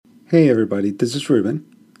Hey everybody, this is Ruben,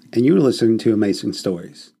 and you're listening to Amazing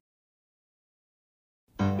Stories.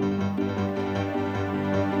 The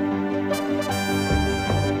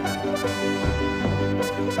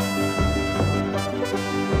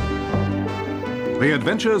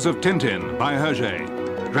Adventures of Tintin by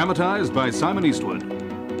Hergé, dramatized by Simon Eastwood.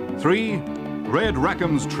 3. Red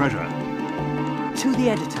Rackham's Treasure. To the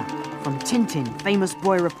editor, from Tintin, famous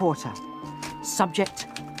boy reporter. Subject,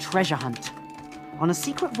 treasure hunt. On a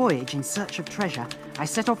secret voyage in search of treasure, I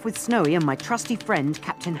set off with Snowy and my trusty friend,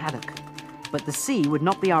 Captain Haddock. But the sea would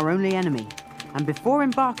not be our only enemy, and before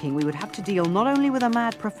embarking we would have to deal not only with a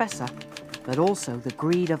mad professor, but also the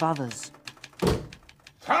greed of others.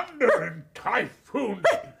 Thunder and typhoons,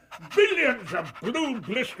 billions of blue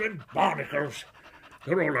blistering barnacles.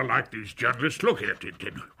 They're all alike, these journalists. Look here,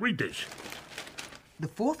 Tintin. Read this. The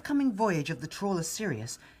forthcoming voyage of the trawler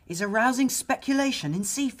Sirius is arousing speculation in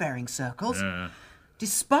seafaring circles.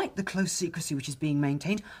 Despite the close secrecy which is being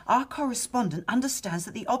maintained, our correspondent understands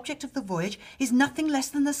that the object of the voyage is nothing less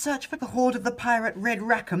than the search for the hoard of the pirate Red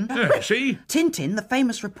Rackham. See? Tintin, the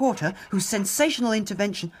famous reporter whose sensational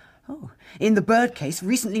intervention in the bird case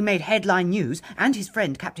recently made headline news, and his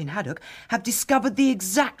friend Captain Haddock have discovered the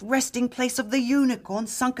exact resting place of the unicorn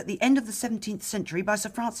sunk at the end of the 17th century by Sir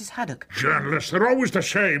Francis Haddock. Journalists, they're always the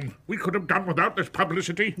same. We could have done without this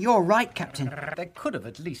publicity. You're right, Captain. They could have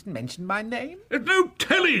at least mentioned my name. There's no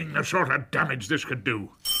telling the sort of damage this could do.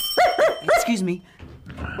 Excuse me.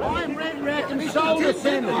 I'm Red Rackham's soul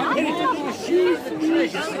descendant. She's the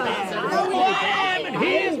treasure. And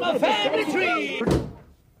here's my family tree.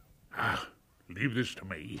 Leave this to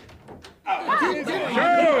me.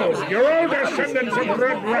 So, you're all descendants of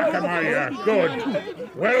Red Rackham, are you?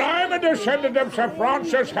 Good. Well, I'm a descendant of Sir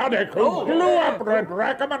Francis Haddock, who blew up Red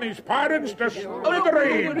Rackham and his pirates to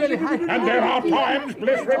smithereens. And there are times,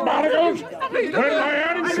 blistering barnacles, when my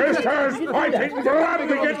ancestors fighting blood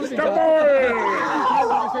against the boys.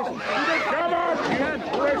 Come on, you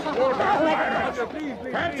freshwater pirates.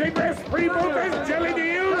 Fancy this freebooters, jelly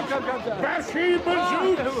deals, bashy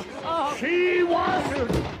bazooks. She was...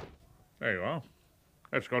 There you are.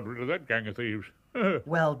 That's got rid of that gang of thieves.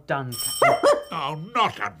 Well done, Captain. Oh,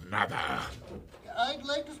 not another. I'd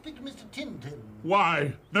like to speak to Mr. Tintin.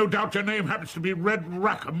 Why? No doubt your name happens to be Red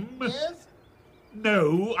Rackham. Yes?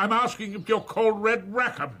 No, I'm asking if you're called Red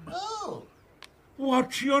Rackham. Oh.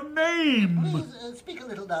 What's your name? Please speak a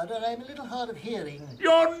little louder. I'm a little hard of hearing.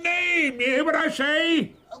 Your name, you hear what I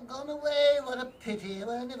say? Oh, gone away. What a pity.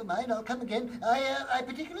 Well, never mind. I'll come again. I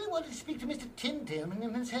particularly want to speak to Mr. Tintin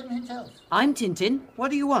himself. I'm Tintin.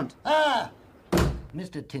 What do you want?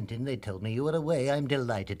 Mr. Tintin, they told me you were away. I'm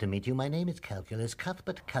delighted to meet you. My name is Calculus,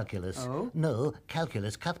 Cuthbert Calculus. Oh? No,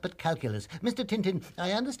 Calculus, Cuthbert Calculus. Mr. Tintin,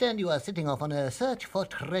 I understand you are sitting off on a search for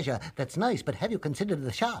treasure. That's nice, but have you considered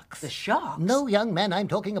the sharks? The sharks? No, young man, I'm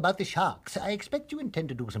talking about the sharks. I expect you intend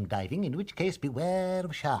to do some diving, in which case beware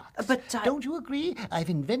of sharks. Don't you agree? I've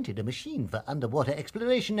invented a machine for underwater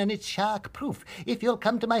exploration, and it's shark-proof. If you'll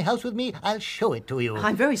come to my house with me, I'll show it to you.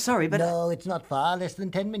 I'm very sorry, but... No, it's not far, less than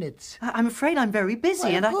 10 minutes. I'm afraid I'm very busy,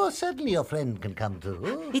 Well, and of course, certainly your friend can come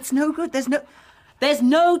too. It's no good. There's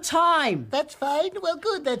no time. That's fine. Well,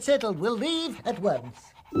 good. That's settled. We'll leave at once.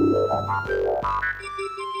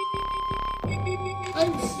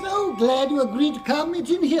 I'm so glad you agreed to come.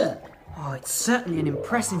 It's in here. Oh, it's certainly an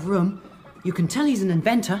impressive room. You can tell he's an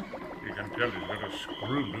inventor. You can tell he's got a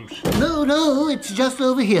screw loose. No, it's just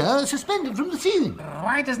over here, suspended from the ceiling.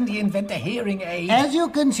 Why doesn't he invent a hearing aid? As you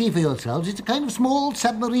can see for yourselves, it's a kind of small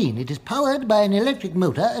submarine. It is powered by an electric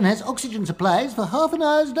motor and has oxygen supplies for half an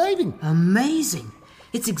hour's diving. Amazing.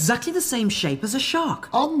 It's exactly the same shape as a shark.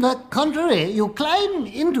 On the contrary, you climb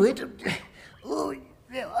into it... Oh,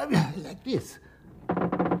 like this.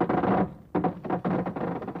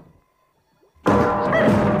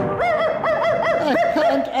 I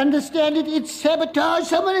can't understand it. It's sabotage.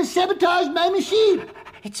 Someone has sabotaged my machine.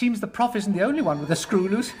 It seems the prof isn't the only one with a screw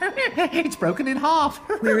loose. It's broken in half.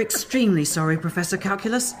 We're extremely sorry, Professor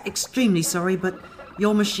Calculus. Extremely sorry, but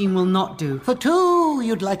your machine will not do. For two,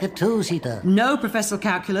 you'd like a two-seater. No, Professor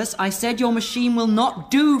Calculus. I said your machine will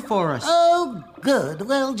not do for us. Oh, good.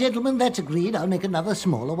 Well, gentlemen, that's agreed. I'll make another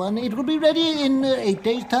smaller one. It will be ready in 8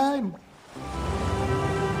 days' time.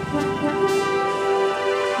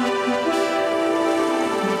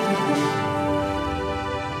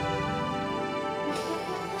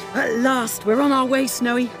 At last, we're on our way,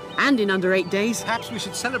 Snowy, and in under 8 days. Perhaps we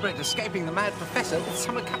should celebrate escaping the mad professor with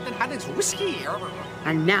some of Captain Haddock's whiskey.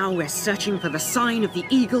 And now we're searching for the sign of the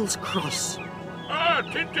Eagle's Cross.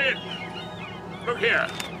 Tintin! Look here.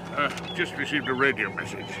 Just received a radio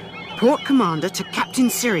message. Port Commander to Captain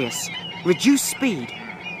Sirius. Reduce speed.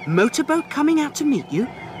 Motorboat coming out to meet you?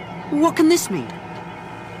 What can this mean?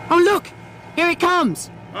 Oh, look! Here it comes!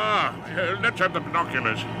 Let's have the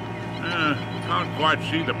binoculars. Can't quite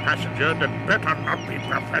see the passenger. That better not be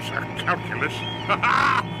Professor Calculus.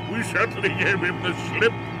 We certainly gave him the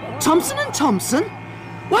slip. Thompson and Thompson?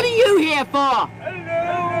 What are you here for?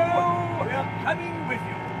 Hello! We're coming with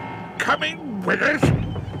you. Coming with us?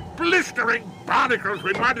 Blistering barnacles,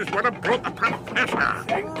 we might as well have brought the Professor.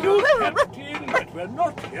 Thank you, Captain, but we're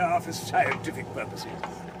not here for scientific purposes.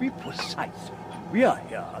 Be precise. We are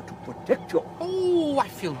here to protect you. Oh, I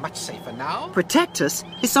feel much safer now. Protect us?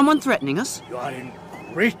 Is someone threatening us? You are in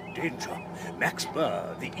great danger. Max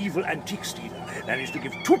Burr, the evil antique stealer, managed to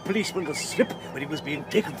give 2 policemen the slip when he was being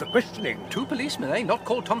taken for questioning. 2 policemen, eh? Not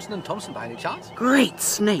called Thompson and Thompson by any chance? Great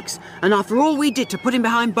snakes. And after all we did to put him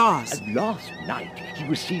behind bars. And last night, he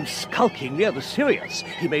was seen skulking near the Sirius.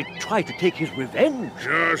 He may try to take his revenge.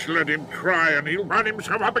 Just let him try and he'll run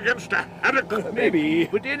himself up against a haddock. Maybe.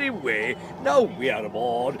 But anyway, now we are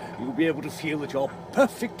aboard, you'll be able to feel that you're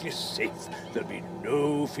perfectly safe. There'll be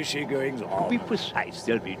no fishy goings on. Be precise,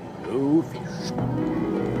 there'll be no fish.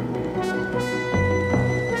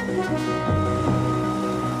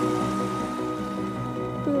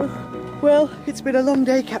 Well, it's been a long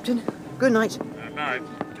day, Captain. Good night. Good night.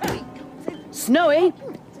 Snowy!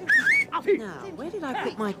 Now, where did I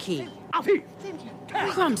put my key?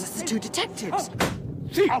 Crumbs, it's the 2 detectives.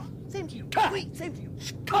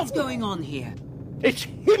 What's going on here? It's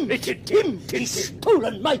him! It's him! He's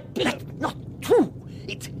stolen my blanket! Not true!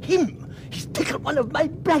 It's him! He's taken one of my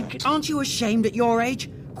blankets! Aren't you ashamed at your age,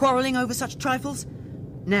 quarrelling over such trifles?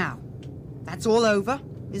 Now, that's all over,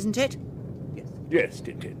 isn't it? Yes,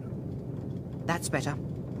 Tintin. That's better.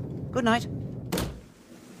 Good night.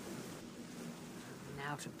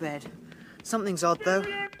 Now to bed. Something's odd, though.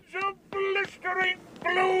 Millions of blistering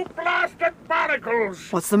blue blasted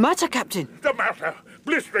barnacles. What's the matter, Captain? The matter?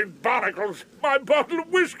 Blistering barnacles. My bottle of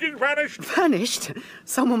whiskey's vanished. Vanished?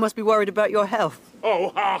 Someone must be worried about your health. Oh,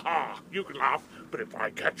 ha. You can laugh, but if I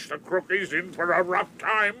catch the crook, he's in for a rough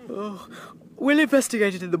time. Oh, we'll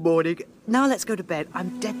investigate it in the morning. Now let's go to bed.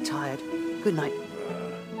 I'm dead tired. Good night.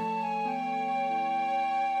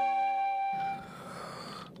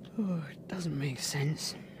 Oh, it doesn't make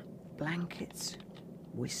sense. Blankets,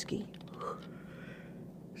 whiskey.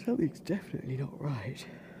 Something's definitely not right.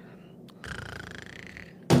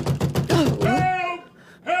 Help!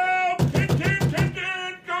 Help!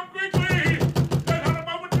 Tintin! Come quickly! There's not a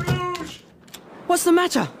moment to lose! What's the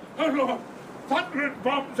matter? Oh, Lord! Thunder and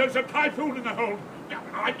bombs! There's a typhoon in the hold!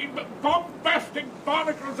 I mean, bombastic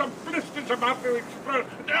barnacles of blisters about to explode!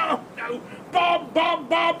 No!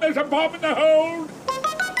 Bomb! There's a bomb in the hold!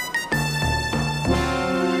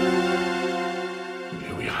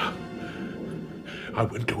 Here we are. I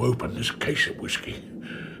went to open this case of whiskey.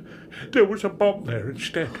 There was a bomb there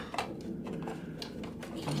instead.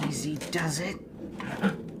 Easy does it.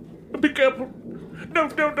 Be careful. No,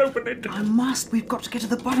 don't open it. I must. We've got to get to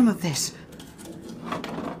the bottom of this.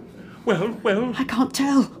 Well. I can't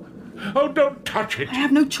tell. Oh, don't touch it. I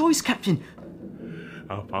have no choice, Captain.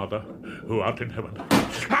 Our Father, who art in heaven.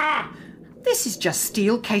 Ah! This is just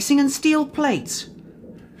steel casing and steel plates.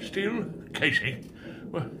 Steel casing?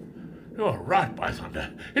 Well, you're right, by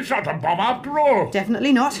thunder. It's not a bomb after all.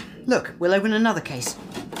 Definitely not. Look, we'll open another case.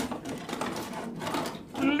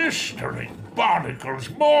 Blistering barnacles,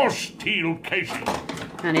 more steel casing.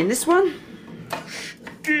 And in this one?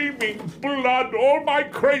 Steaming blood, all my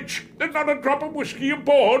crates. There's not a drop of whiskey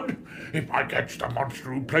aboard. If I catch the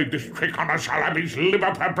monster who played this trick on us, I'll have his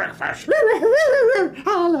liver for breakfast.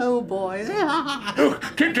 Hello, boys. Look,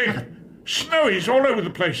 Tintin, Snowy's all over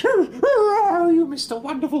the place. Oh, you missed a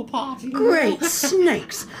wonderful party. Great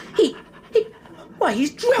snakes. Why,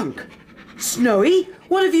 he's drunk. Snowy,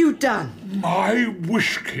 what have you done? My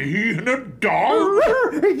whiskey in a dog?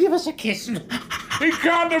 Give us a kiss. He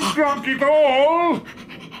can't have drunk it all.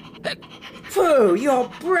 Phew, your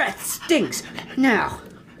breath stinks. Now,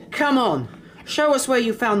 come on. Show us where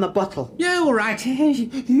you found the bottle. Yeah, all right.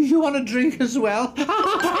 You want a drink as well?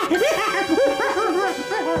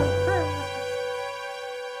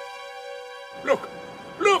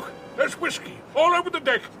 Look, there's whiskey all over the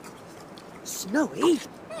deck. Snowy?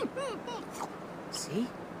 See?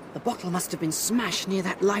 The bottle must have been smashed near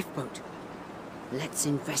that lifeboat. Let's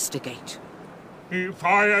investigate. If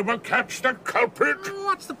I ever catch the culprit...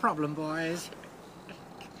 What's the problem, boys?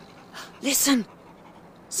 Listen!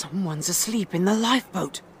 Someone's asleep in the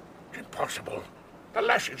lifeboat. Impossible. The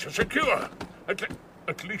lashings are secure.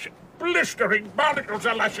 At least blistering barnacles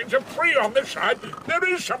are lashings are free on this side. There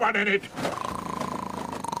is someone in it.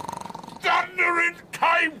 Thundering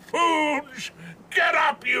typhoons! Get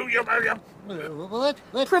up, you. What?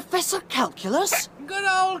 Professor Calculus? Good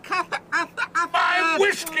old My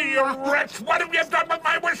whiskey, you wretch! What have you done with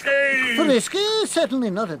my whiskey? Frisky? Certainly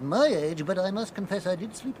not at my age, but I must confess I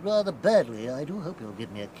did sleep rather badly. I do hope you'll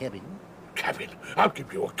give me a cabin. Cabin? I'll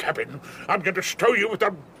give you a cabin. I'm going to stow you at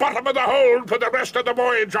the bottom of the hold for the rest of the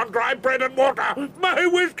voyage on dry bread and water. My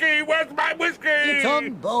whiskey! Where's my whiskey? It's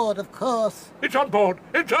on board, of course. It's on board.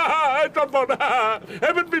 It's on board.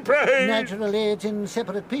 Heaven be praised. Naturally, it's in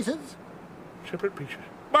separate pieces. Separate pieces.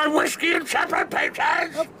 My whiskey in separate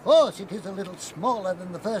pieces? Of course, it is a little smaller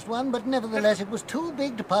than the first one, but nevertheless it was too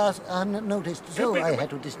big to pass unnoticed, so I had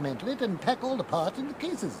to dismantle it and pack all the parts in the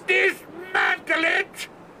cases. Dismantle it?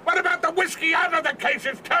 What about the whiskey out of the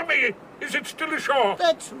cases? Tell me, is it still ashore?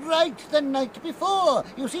 That's right, the night before.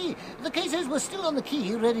 You see, the cases were still on the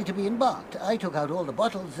quay, ready to be embarked. I took out all the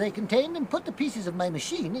bottles they contained and put the pieces of my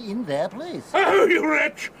machine in their place. Oh, you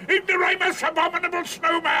wretch! Ignoramus, abominable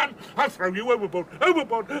snowman! I'll throw you overboard!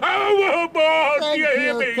 Overboard! Thank You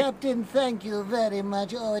hear you, me? Captain. Thank you very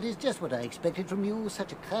much. Oh, it is just what I expected from you.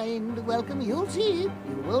 Such a kind welcome. You'll see.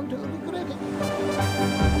 You won't regret it.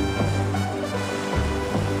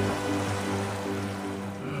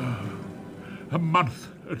 A month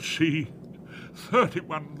at sea,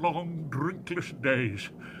 31 long, drinkless days,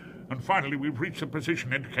 and finally we've reached the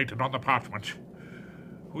position indicated on the parchments.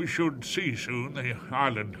 We should see soon the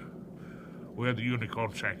island where the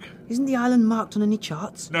Unicorn sank. Isn't the island marked on any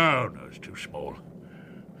charts? No, it's too small.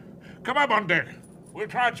 Come up on deck. We'll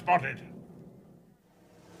try and spot it.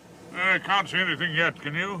 I can't see anything yet,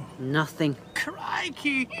 can you? Nothing.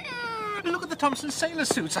 Crikey! Look at the Thompson sailor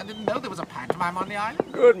suits. I didn't know there was a pantomime on the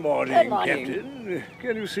island. Good morning, Captain.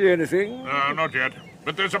 Can you see anything? Not yet.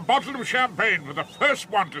 But there's a bottle of champagne for the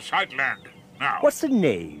first one to sight land. Now. What's the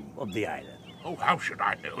name of the island? Oh, how should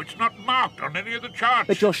I know? It's not marked on any of the charts.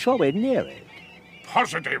 But you're sure we're near it.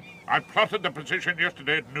 Positive. I plotted the position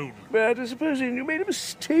yesterday at noon. But supposing you made a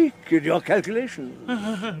mistake in your calculations.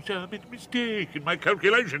 I made a mistake in my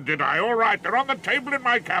calculation, did I? All right, they're on the table in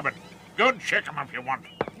my cabin. Go and check them if you want.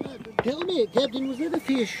 Tell me, Captain, was there a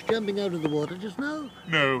fish jumping out of the water just now?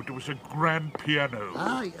 No, it was a grand piano.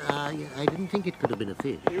 I didn't think it could have been a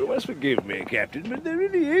fish. You must forgive me, Captain, but there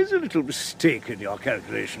really is a little mistake in your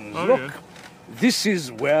calculations. Oh, Look, yes? this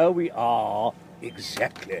is where we are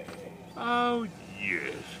exactly. Oh,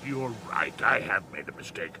 yes, you're right. I have made a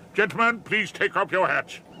mistake. Gentlemen, please take off your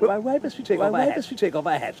hats. Why must we take off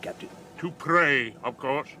our hats, Captain? To pray, of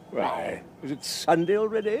course. Why? Is it Sunday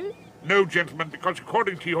already? No, gentlemen, because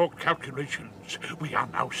according to your calculations, we are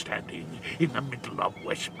now standing in the middle of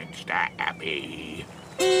Westminster Abbey.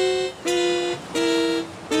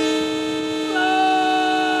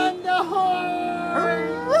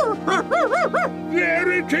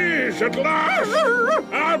 There it is, at last!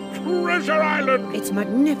 Our treasure island! It's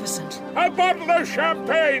magnificent. A bottle of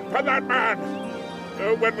champagne for that man!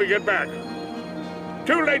 When we get back.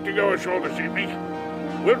 Too late to go ashore this evening.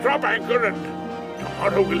 We'll drop anchor and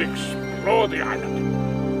tomorrow we'll explore the island.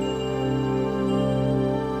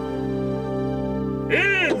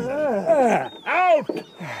 In! Out!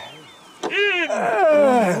 In!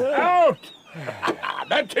 Out!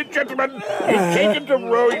 That's it, gentlemen. He's taken to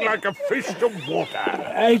rowing like a fish to water.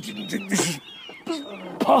 I didn't think this was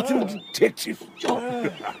part of a detective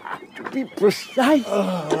job. To be precise,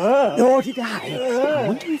 nor did I. I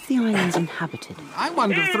wonder if the island's inhabited. I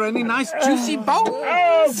wonder if there are any nice juicy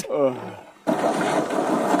bones. Well,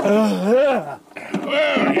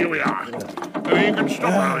 here we are. You can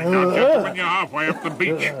stop rowing now, just when you're halfway up the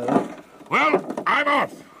beach. Well, I'm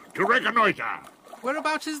off to reconnoiter.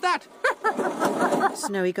 Whereabouts is that?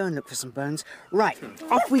 Snowy, go and look for some bones. Right,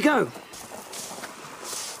 off we go.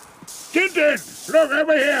 Tintin, look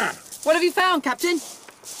over here. What have you found, Captain?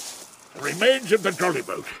 The remains of the jolly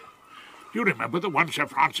boat. You remember the one Sir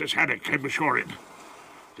Francis Haddock came ashore in?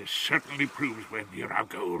 This certainly proves we're near our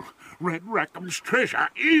goal. Red Rackham's treasure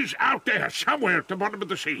is out there somewhere at the bottom of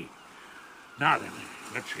the sea. Now then,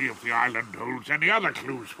 let's see if the island holds any other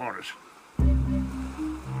clues for us.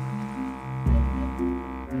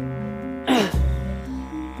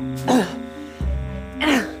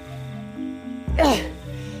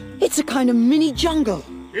 It's a kind of mini jungle.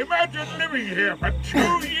 Imagine living here for 2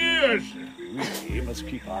 years. We must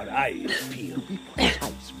keep our eyes peeled. To be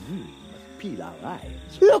precise, we must peel our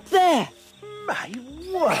eyes. Look there. My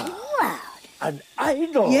word! An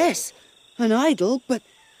idol! Yes, an idol, but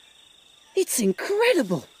it's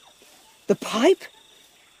incredible. The pipe,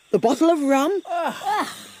 the bottle of rum.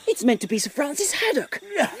 It's meant to be Sir Francis Haddock.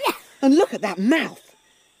 And look at that mouth.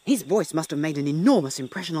 His voice must have made an enormous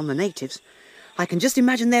impression on the natives. I can just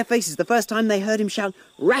imagine their faces the first time they heard him shout,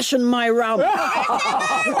 "Ration my rum!"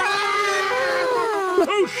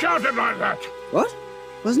 Who shouted like that? What?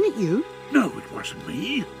 Wasn't it you? No, it wasn't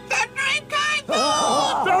me.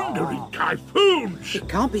 Thundering typhoons! It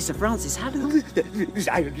can't be Sir Francis Haddock. This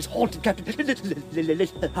island is haunted, Captain.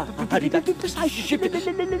 Hurry back to the ship.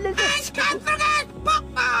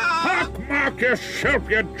 Mark yourself,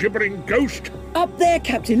 you gibbering ghost! Up there,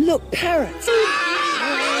 Captain, look, parrots!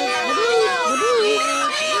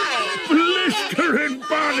 Blistering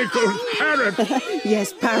barnacles, parrots!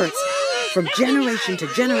 Yes, parrots. From generation to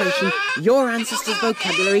generation, your ancestors'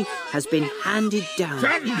 vocabulary has been handed down.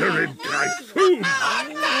 Thundering typhoons!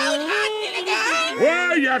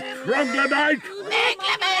 Where, you troglodyte?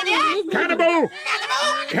 Cannibal!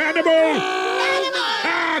 Cannibal!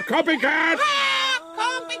 Ah, copycat!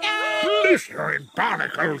 Blistering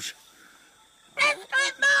barnacles!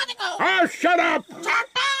 Ah, shut up!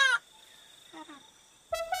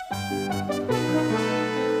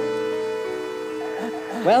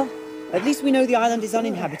 Well, at least we know the island is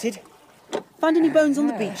uninhabited. Find any bones on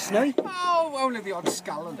the beach, Snowy? Oh, only the odd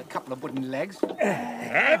skull and a couple of wooden legs.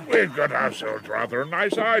 And we've got ourselves rather a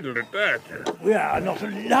nice idol at that. We are not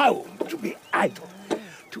allowed to be idle.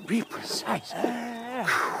 To be precise.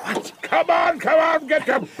 What? Come on, get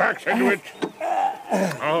your backs into it.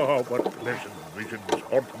 Oh, what pleasant visions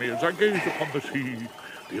haunt me as I gaze upon the sea.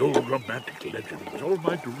 The old romantic legends, all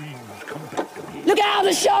my dreams come back to me. Look out,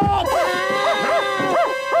 the shark!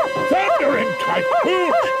 Thundering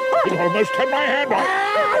typhoon! It almost turned my hand off.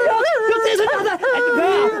 Look, there's another!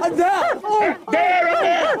 And there!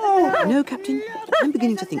 There! No, Captain, I'm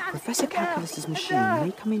beginning to think Professor Calculus's machine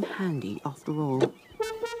may come in handy after all.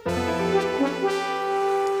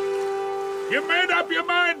 You made up your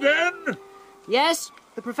mind, then? Yes,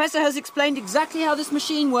 the Professor has explained exactly how this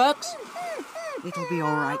machine works. It'll be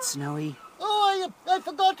all right, Snowy. Oh, I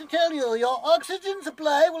forgot to tell you, your oxygen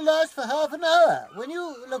supply will last for half an hour. When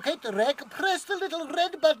you locate the wreck, press the little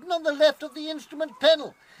red button on the left of the instrument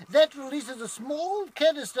panel. That releases a small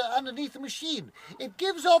canister underneath the machine. It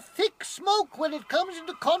gives off thick smoke when it comes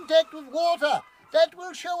into contact with water. That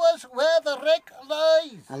will show us where the wreck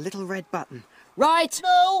lies. A little red button. Right!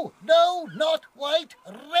 No, not white.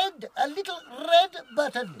 Red. A little red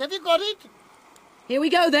button. Have you got it? Here we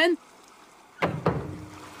go, then.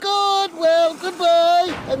 Good, well,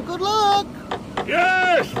 goodbye, and good luck.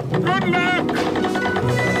 Yes, good luck.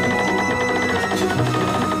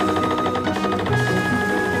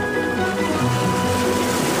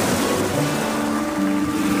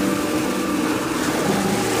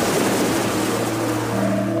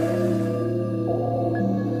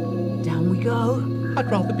 Down we go. I'd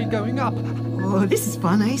rather be going up. Oh, this is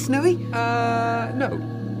fun, eh, Snowy? No.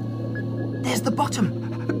 There's the bottom.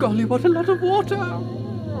 Golly, what a lot of water.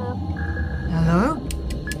 Hello?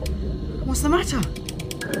 What's the matter?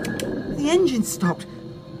 The engine's stopped.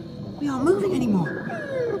 We aren't moving anymore.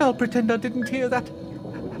 I'll pretend I didn't hear that.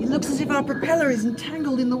 It looks as if our propeller is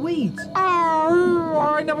entangled in the weeds. Oh,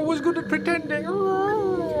 I never was good at pretending.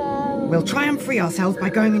 We'll try and free ourselves by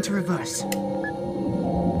going into reverse. Oh,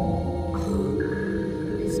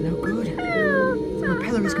 it's no good. The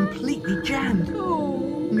propeller is completely jammed.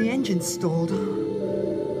 And the engine's stalled.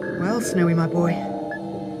 Well, Snowy, my boy,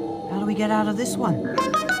 how do we get out of this one?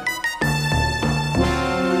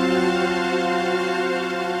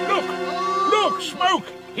 Look, smoke!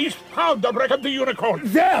 He's found the wreck of the Unicorn.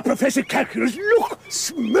 There, Professor Calculus, look!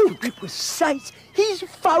 Smoke! Be precise. He's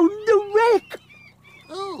found the wreck.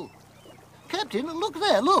 Oh, Captain, look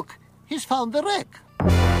there, look. He's found the wreck.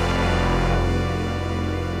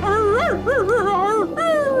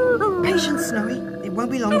 Patience, Snowy. It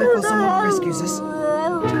won't be long before someone rescues us.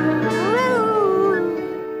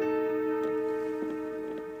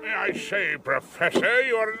 I say, Professor,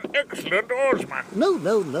 you're an excellent oarsman.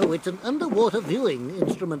 No, it's an underwater viewing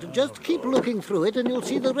instrument. Just keep looking through it and you'll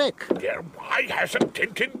see the wreck. Then why hasn't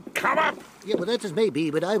Tintin come up? Yeah, well, that is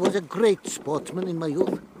maybe, but I was a great sportsman in my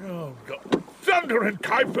youth. Oh, God. Thunder and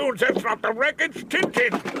typhoons, that's not the wreck, it's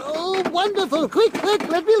Tintin. Oh, wonderful. Quick,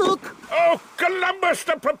 let me look. Oh, Columbus,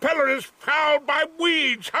 the propeller is fouled by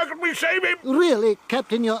weeds. How can we save him? Really,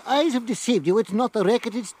 Captain, your eyes have deceived you. It's not the wreck,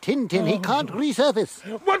 it's Tintin. He can't resurface.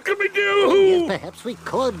 What can we do? Yes, perhaps we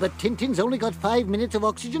could, but Tintin's only got 5 minutes of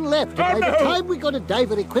oxygen left. Oh, By no. the time we got a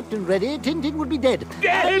diver equipped and ready, Tintin would be dead.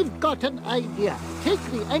 Dead? I've got an idea. Take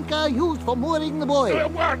the anchor used for mooring the buoy.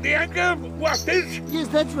 What, the anchor? What, this? Yes,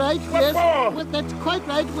 that's right. What yes. for? Well, that's quite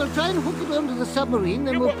right. We'll try and hook it onto the submarine,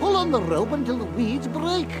 then we'll pull on the rope until the weeds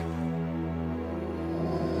break.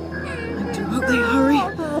 I do hope they hurry.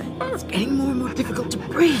 It's getting more and more difficult to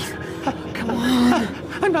breathe. Come on.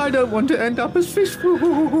 And I don't want to end up as fish food.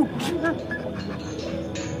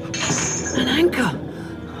 An anchor.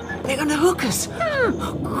 They're going to hook us.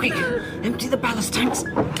 Quick, empty the ballast tanks.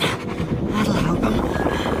 That'll help them.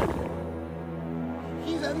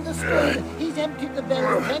 He's understood. He's emptied the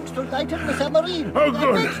ballast tanks to lighten the submarine. Oh,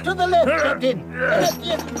 good. Next to the left, Captain. Left,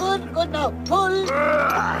 yes, good now. Pull,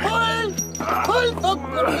 for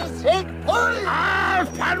goodness sake, pull.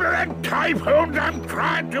 Thunder and typhoons, I'm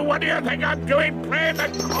trying to. What do you think I'm doing? Playing the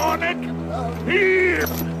cornet? Here!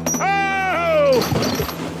 Oh!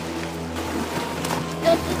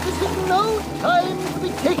 Captain, this is no time to be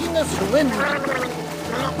taking a swim.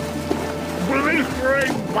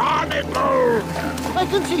 Blistering barnacles! I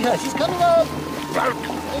can see her. She's coming up. Well,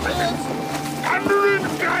 Yes. thunder and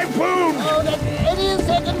typhoon! Oh, that's any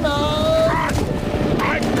second now.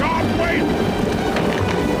 I can't wait!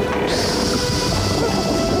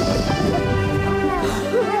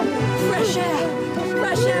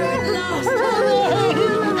 Fresh air at last.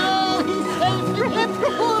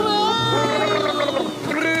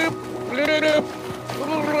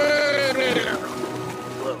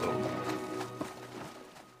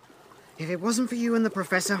 If it wasn't for you and the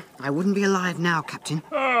Professor, I wouldn't be alive now, Captain.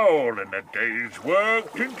 All in a day's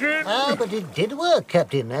work, Tintin. Ah, but it did work,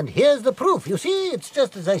 Captain, and here's the proof. You see, it's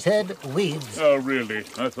just as I said, weeds. Oh, really?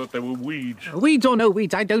 I thought they were weeds. Weeds or no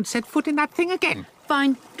weeds, I don't set foot in that thing again.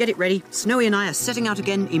 Fine, get it ready. Snowy and I are setting out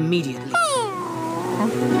again immediately.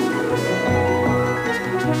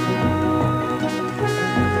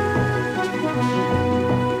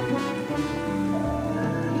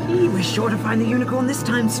 We're sure to find the unicorn this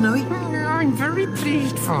time, Snowy. I'm very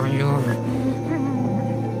pleased for you.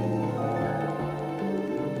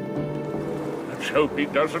 Let's hope he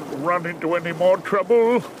doesn't run into any more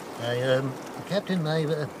trouble. Captain,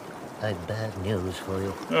 I've bad news for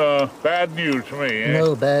you. Bad news for me, eh?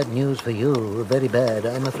 No bad news for you. Very bad.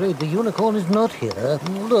 I'm afraid the unicorn is not here.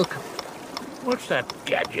 Look. What's that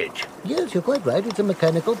gadget? Yes, you're quite right. It's a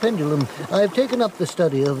mechanical pendulum. I've taken up the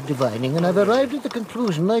study of divining, and I've arrived at the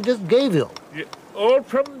conclusion I just gave you. All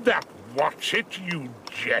from that. What's it, you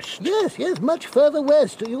jest? Yes, much further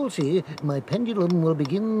west. You'll see. My pendulum will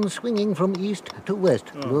begin swinging from east to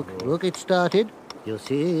west. Look, it started. You'll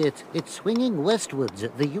see, it's swinging westwards.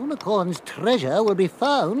 The unicorn's treasure will be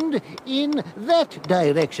found in that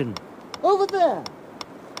direction. Over there.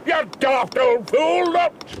 You daft old fool!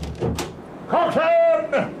 Look!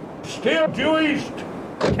 Cotton! Still due east!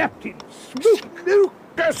 Captain, look!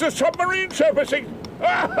 There's the submarine surfacing!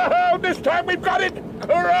 Oh, this time we've got it!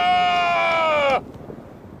 Hurrah!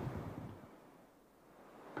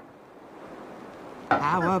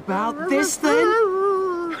 How about this, then?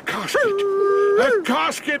 A casket! A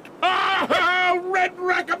casket! Ah! Red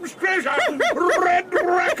Rackham's treasure! Red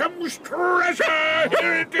Rackham's treasure!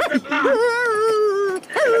 Here it is at last!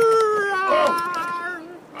 Oh,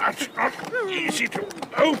 that's not easy to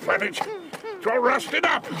open. It's all rusted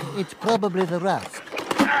up. It's probably the rust.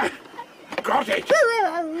 Got it!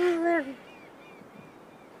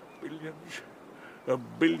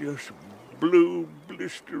 Billions, blue,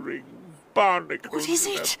 blistering barnacles. What is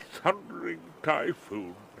in it? a thundering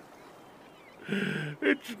typhoon.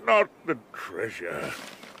 It's not the treasure.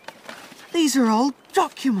 These are all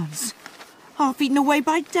documents. Half eaten away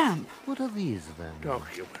by damp. What are these, then?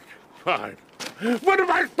 Document. Fine. What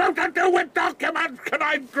am I supposed to do with documents? Can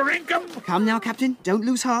I drink them? Come now, Captain. Don't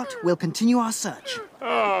lose heart. We'll continue our search.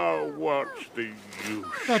 Oh, what's the use?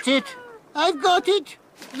 That's it. I've got it.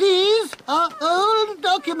 These are old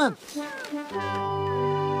documents.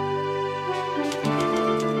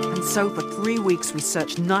 And so for 3 weeks we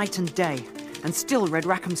searched night and day, and still Red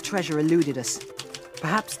Rackham's treasure eluded us.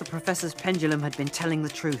 Perhaps the Professor's pendulum had been telling the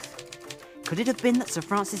truth. Could it have been that Sir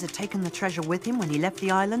Francis had taken the treasure with him when he left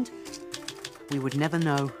the island? We would never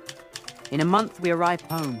know. In a month, we arrived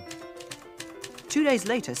home. 2 days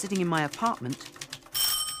later, sitting in my apartment...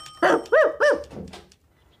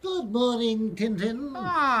 Good morning, Tintin.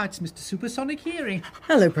 Ah, it's Mr. Supersonic Hearing.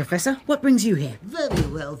 Hello, Professor. What brings you here? Very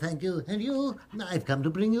well, thank you. And you? I've come to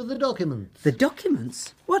bring you the documents. The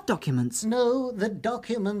documents? What documents? No, the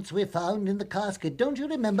documents we found in the casket. Don't you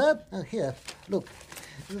remember? Here, look.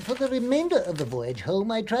 For the remainder of the voyage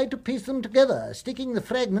home, I tried to piece them together, sticking the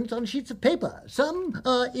fragments on sheets of paper. Some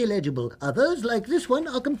are illegible. Others, like this one,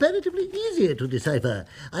 are comparatively easier to decipher.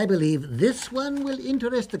 I believe this one will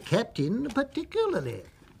interest the captain particularly.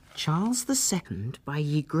 Charles II, by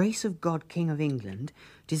ye grace of God, King of England,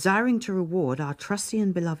 desiring to reward our trusty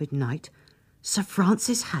and beloved knight, Sir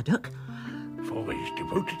Francis Haddock. For his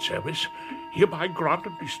devoted service, hereby grant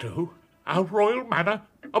and bestow our royal manor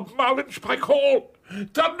of Marlinspike Hall,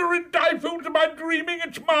 Thundering typhoons, am I dreaming?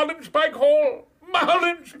 It's Marlinspike Hall.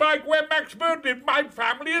 Marlinspike, where Max Bird did my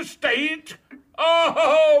family estate.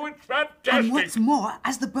 Oh, it's fantastic. And what's more,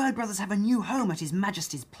 as the Bird brothers have a new home at His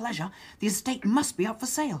Majesty's pleasure, the estate must be up for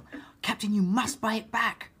sale. Captain, you must buy it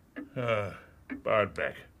back. Buy it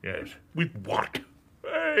back, yes. With what?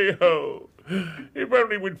 Hey-ho. If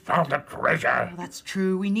only we'd found the treasure. Oh, that's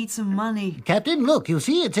true. We need some money. Captain, look, you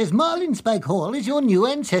see, it says Marlinspike Hall is your new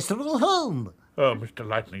ancestral home. Oh, Mr.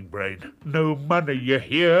 Lightning Brain, no money, you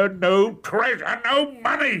hear? No treasure, no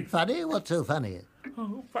money. Funny? What's so funny?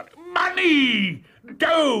 Oh, money!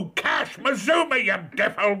 Dough, cash, Mazuma, you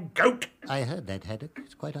deaf old goat! I heard that, Haddock.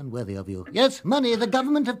 It's quite unworthy of you. Yes, money. The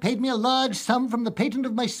government have paid me a large sum from the patent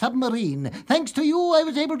of my submarine. Thanks to you, I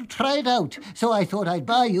was able to try it out. So I thought I'd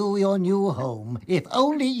buy you your new home. If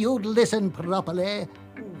only you'd listen properly.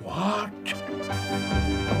 What?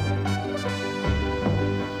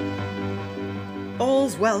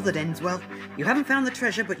 All's well that ends well. You haven't found the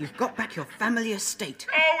treasure, but you've got back your family estate.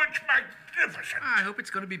 Oh, it's magnificent. I hope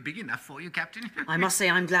it's going to be big enough for you, Captain. I must say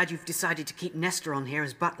I'm glad you've decided to keep Nestor on here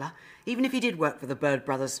as butler, even if he did work for the Bird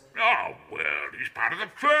brothers. Oh, well, he's part of the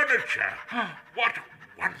furniture. What a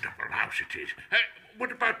wonderful house it is.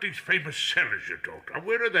 What about these famous cellars you talked of?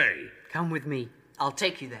 Where are they? Come with me. I'll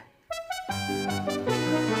take you there.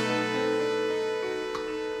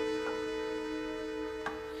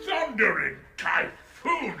 Thundering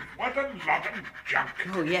typhoon! What a lot of junk.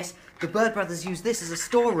 Oh, yes. The Bird brothers use this as a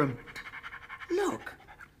storeroom. Look.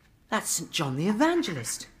 That's St. John the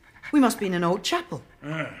Evangelist. We must be in an old chapel.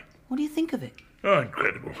 What do you think of it? Oh,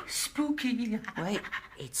 incredible. Spooky. Wait,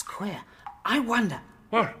 it's queer. I wonder.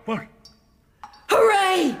 What?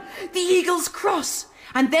 Hooray! The Eagle's Cross!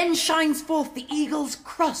 And then shines forth the Eagle's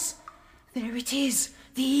Cross. There it is.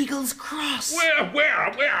 The Eagle's Cross. Where?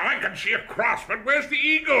 I can see a cross, but where's the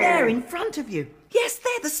eagle? There, in front of you. Yes,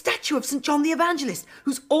 there, the statue of St. John the Evangelist,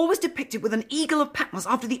 who's always depicted with an eagle of Patmos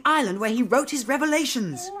after the island where he wrote his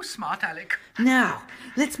revelations. Oh, smart Alec. Now,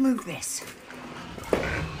 let's move this.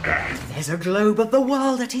 There's a globe of the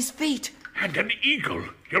world at his feet. And an eagle.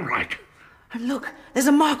 You're right. And look, there's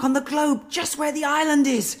a mark on the globe just where the island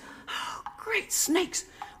is. Oh, great snakes.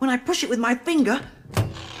 When I push it with my finger,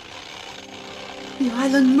 the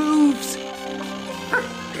island moves.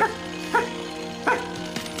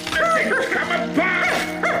 Nothing's come apart!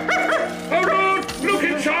 Oh, no! Look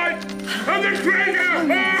inside! Oh, the treasure!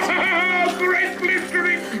 Oh, great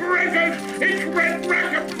glittering treasures! It's red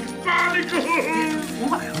Rackham's barnacles! Oh,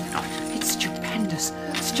 I hope not. It's stupendous.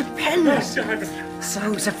 Stupendous.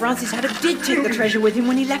 So, Sir Francis Haddock did take the treasure with him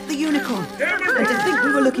when he left the Unicorn. And to think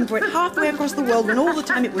we were looking for it halfway across the world when all the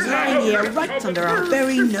time it was lying here right under our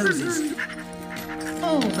very noses.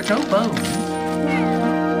 Oh, but no bones.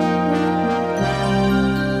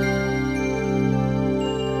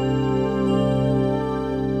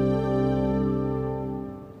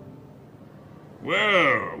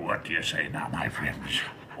 Well, what do you say now, my friends?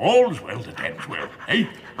 All's well that ends well, eh?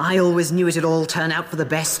 I always knew it'd all turn out for the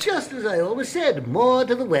best. Just as I always said, more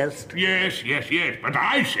to the west. Yes. But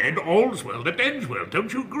I said all's well that ends well.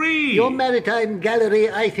 Don't you agree? Your maritime gallery,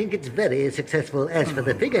 I think it's very successful. As for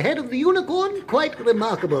the figurehead of the unicorn, quite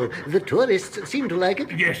remarkable. The tourists seem to like it.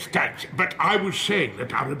 Yes, thanks. But I was saying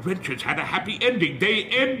that our adventures had a happy ending. They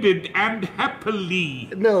ended, and happily.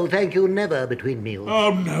 No, thank you, never between meals.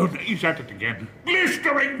 Oh, no, he's at it again.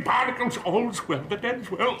 Blistering barnacles, all's well that ends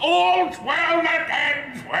well. All's well that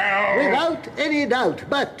ends well. Without any doubt,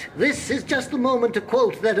 but this is just the moment to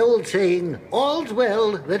quote that old saying, all's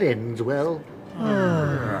well that ends well.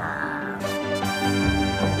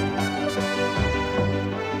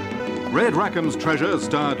 Red Rackham's Treasure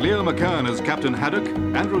starred Leo McKern as Captain Haddock,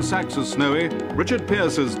 Andrew Sachs as Snowy, Richard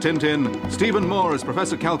Pearce as Tintin, Stephen Moore as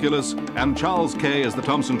Professor Calculus, and Charles Kay as the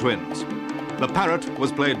Thompson Twins. The parrot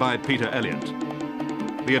was played by Peter Elliott.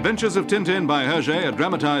 The Adventures of Tintin by Hergé are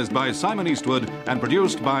dramatized by Simon Eastwood and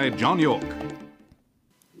produced by John York.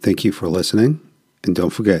 Thank you for listening, and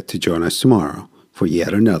don't forget to join us tomorrow for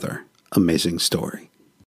yet another amazing story.